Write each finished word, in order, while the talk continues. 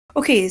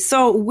Okay,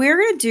 so we're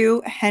going to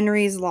do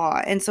Henry's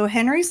law. And so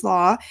Henry's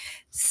law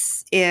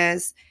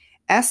is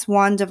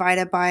S1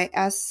 divided by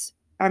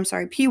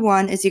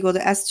P1 is equal to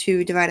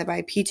S2 divided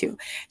by P2.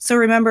 So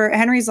remember,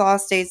 Henry's law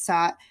states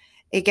that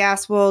a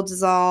gas will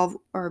dissolve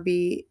or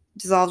be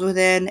dissolved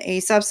within a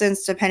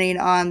substance depending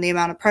on the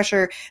amount of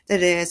pressure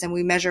that it is. And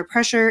we measure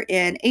pressure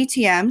in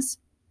ATMs,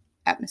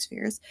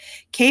 atmospheres,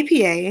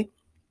 kPa,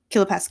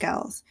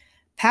 kilopascals,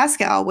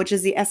 Pascal, which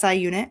is the SI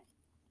unit,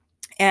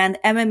 and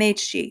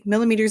mmHg,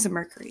 millimeters of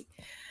mercury.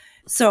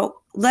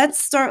 So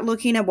let's start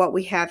looking at what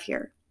we have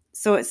here.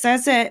 So it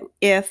says that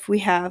if we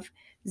have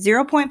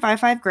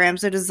 0.55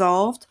 grams of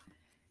dissolved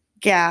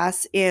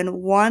gas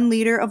in 1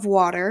 liter of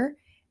water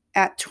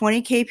at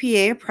 20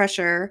 kPa of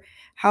pressure,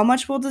 how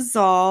much will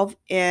dissolve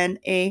in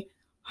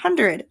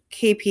 100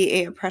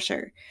 kPa of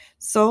pressure?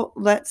 So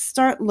let's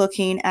start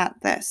looking at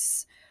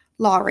this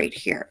law right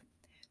here.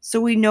 So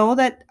we know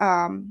that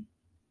our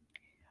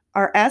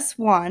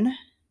S1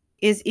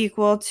 is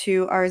equal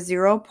to our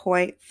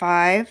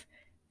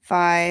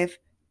 0.55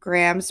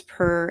 grams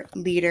per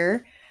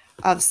liter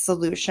of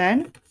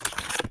solution.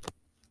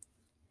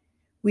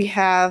 We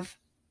have,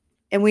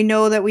 and we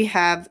know that we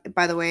have,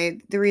 by the way,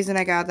 the reason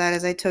I got that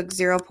is I took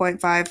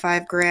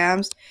 0.55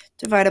 grams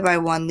divided by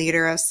 1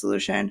 liter of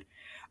solution.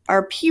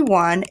 Our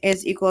P1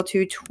 is equal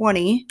to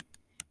 20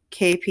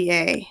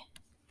 kPa.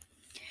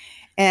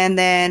 And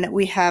then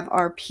we have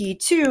our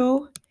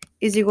P2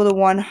 is equal to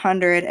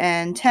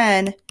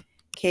 110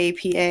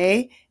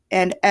 kPa,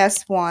 and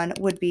S1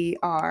 would be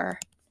our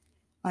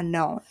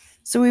unknown.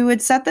 So we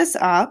would set this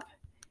up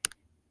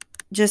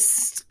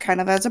just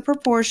kind of as a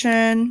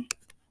proportion.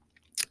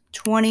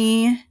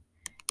 20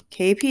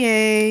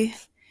 kPa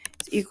is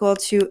equal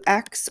to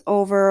X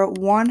over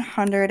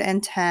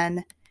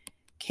 110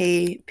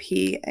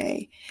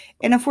 kPa.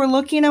 And if we're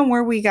looking at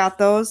where we got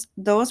those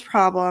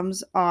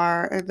problems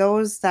are,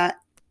 that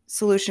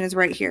solution is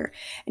right here.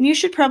 And you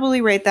should probably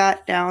write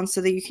that down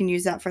so that you can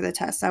use that for the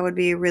test. That would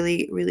be a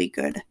really, really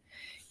good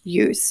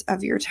use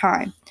of your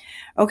time.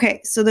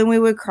 Okay, so then we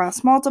would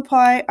cross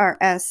multiply. Our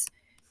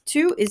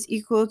S2 is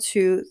equal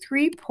to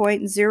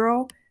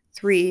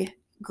 3.03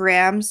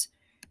 grams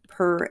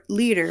per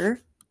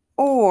liter,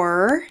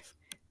 or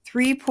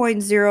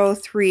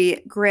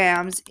 3.03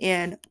 grams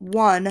in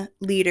 1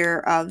 liter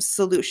of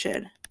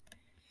solution.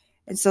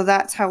 And so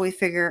that's how we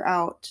figure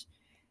out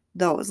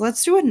those.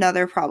 Let's do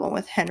another problem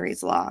with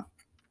Henry's law.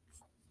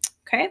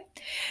 Okay,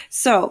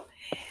 so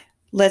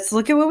let's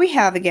look at what we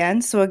have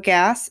again. So a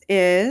gas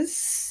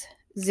is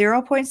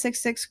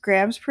 0.66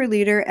 grams per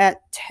liter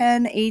at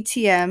 10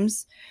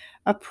 ATMs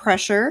of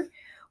pressure.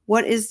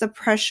 What is the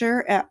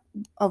pressure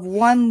of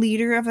 1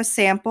 liter of a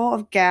sample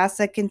of gas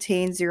that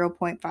contains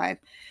 0.5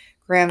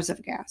 grams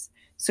of gas?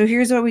 So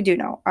here's what we do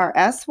know. Our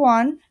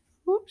S1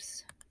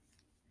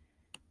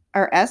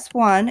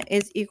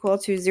 is equal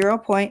to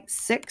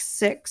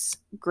 0.66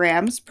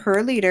 grams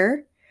per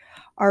liter.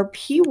 Our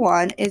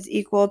P1 is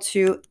equal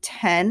to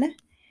 10,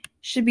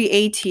 should be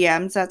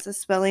ATMs. That's a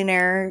spelling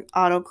error,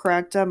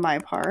 autocorrect on my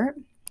part.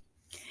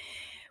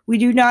 We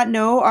do not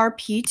know our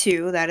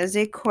P2, that is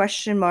a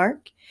question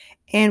mark.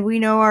 And we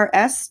know our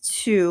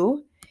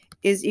S2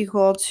 is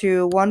equal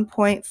to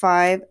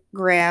 1.5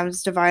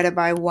 grams divided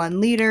by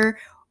 1 liter,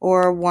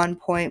 or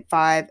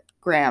 1.5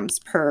 grams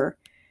per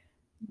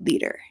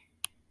liter.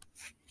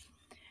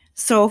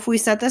 So if we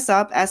set this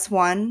up,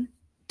 S1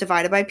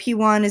 divided by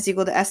P1 is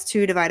equal to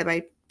S2 divided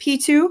by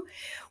P2,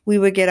 we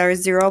would get our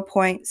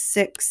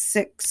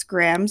 0.66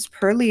 grams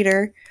per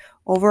liter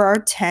over our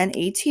 10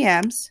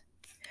 ATMs,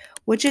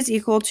 which is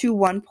equal to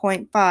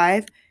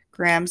 1.5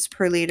 grams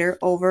per liter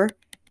over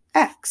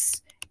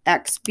X,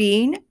 X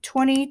being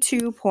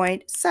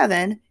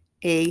 22.7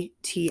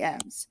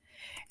 ATMs.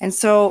 And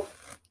so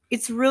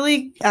it's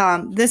really,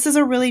 this is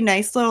a really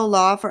nice little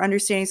law for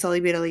understanding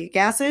solubility of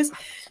gases.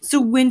 So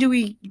when do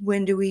we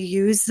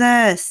use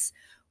this?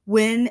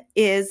 When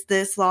is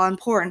this law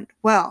important?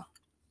 Well,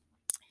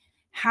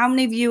 how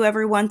many of you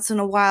every once in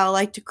a while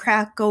like to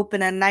crack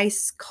open a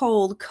nice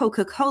cold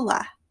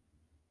Coca-Cola?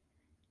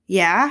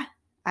 Yeah,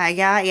 I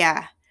got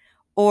ya.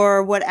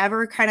 Or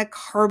whatever kind of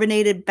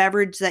carbonated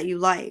beverage that you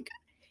like,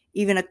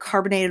 even a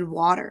carbonated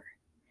water.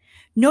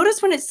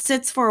 Notice when it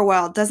sits for a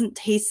while, it doesn't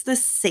taste the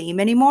same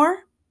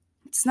anymore.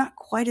 It's not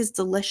quite as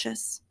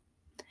delicious.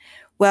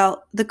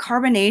 Well, the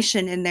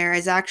carbonation in there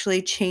is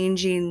actually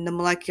changing the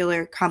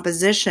molecular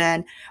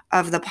composition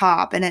of the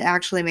pop, and it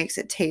actually makes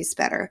it taste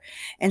better.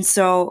 And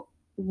so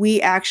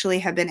we actually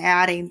have been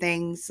adding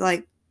things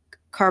like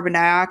carbon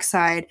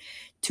dioxide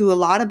to a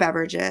lot of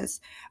beverages.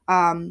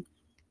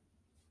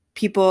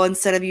 People,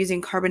 instead of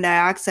using carbon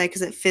dioxide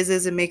because it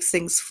fizzes and makes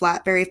things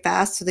flat very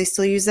fast, so they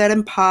still use that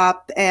in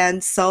pop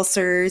and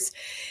seltzers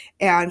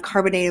and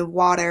carbonated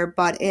water,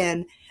 but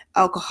in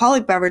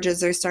alcoholic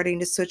beverages, they're starting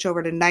to switch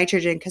over to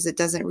nitrogen because it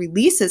doesn't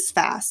release as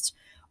fast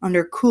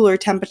under cooler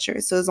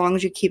temperatures. So as long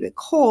as you keep it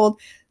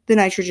cold, the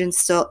nitrogen's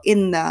still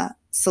in the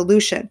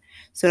solution.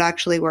 So it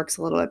actually works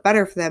a little bit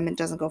better for them. It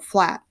doesn't go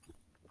flat.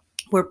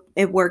 where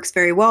it works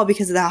very well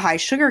because of the high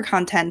sugar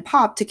content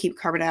pop to keep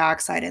carbon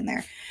dioxide in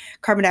there.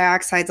 Carbon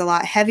dioxide is a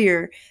lot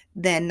heavier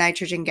than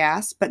nitrogen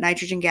gas, but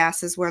nitrogen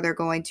gas is where they're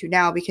going to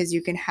now because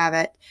you can have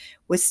it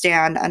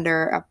withstand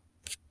under a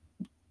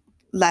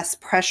less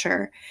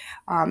pressure,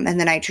 and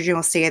the nitrogen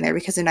will stay in there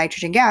because the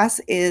nitrogen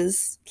gas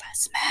is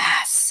less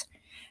mass.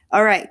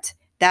 All right,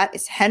 that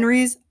is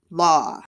Henry's law.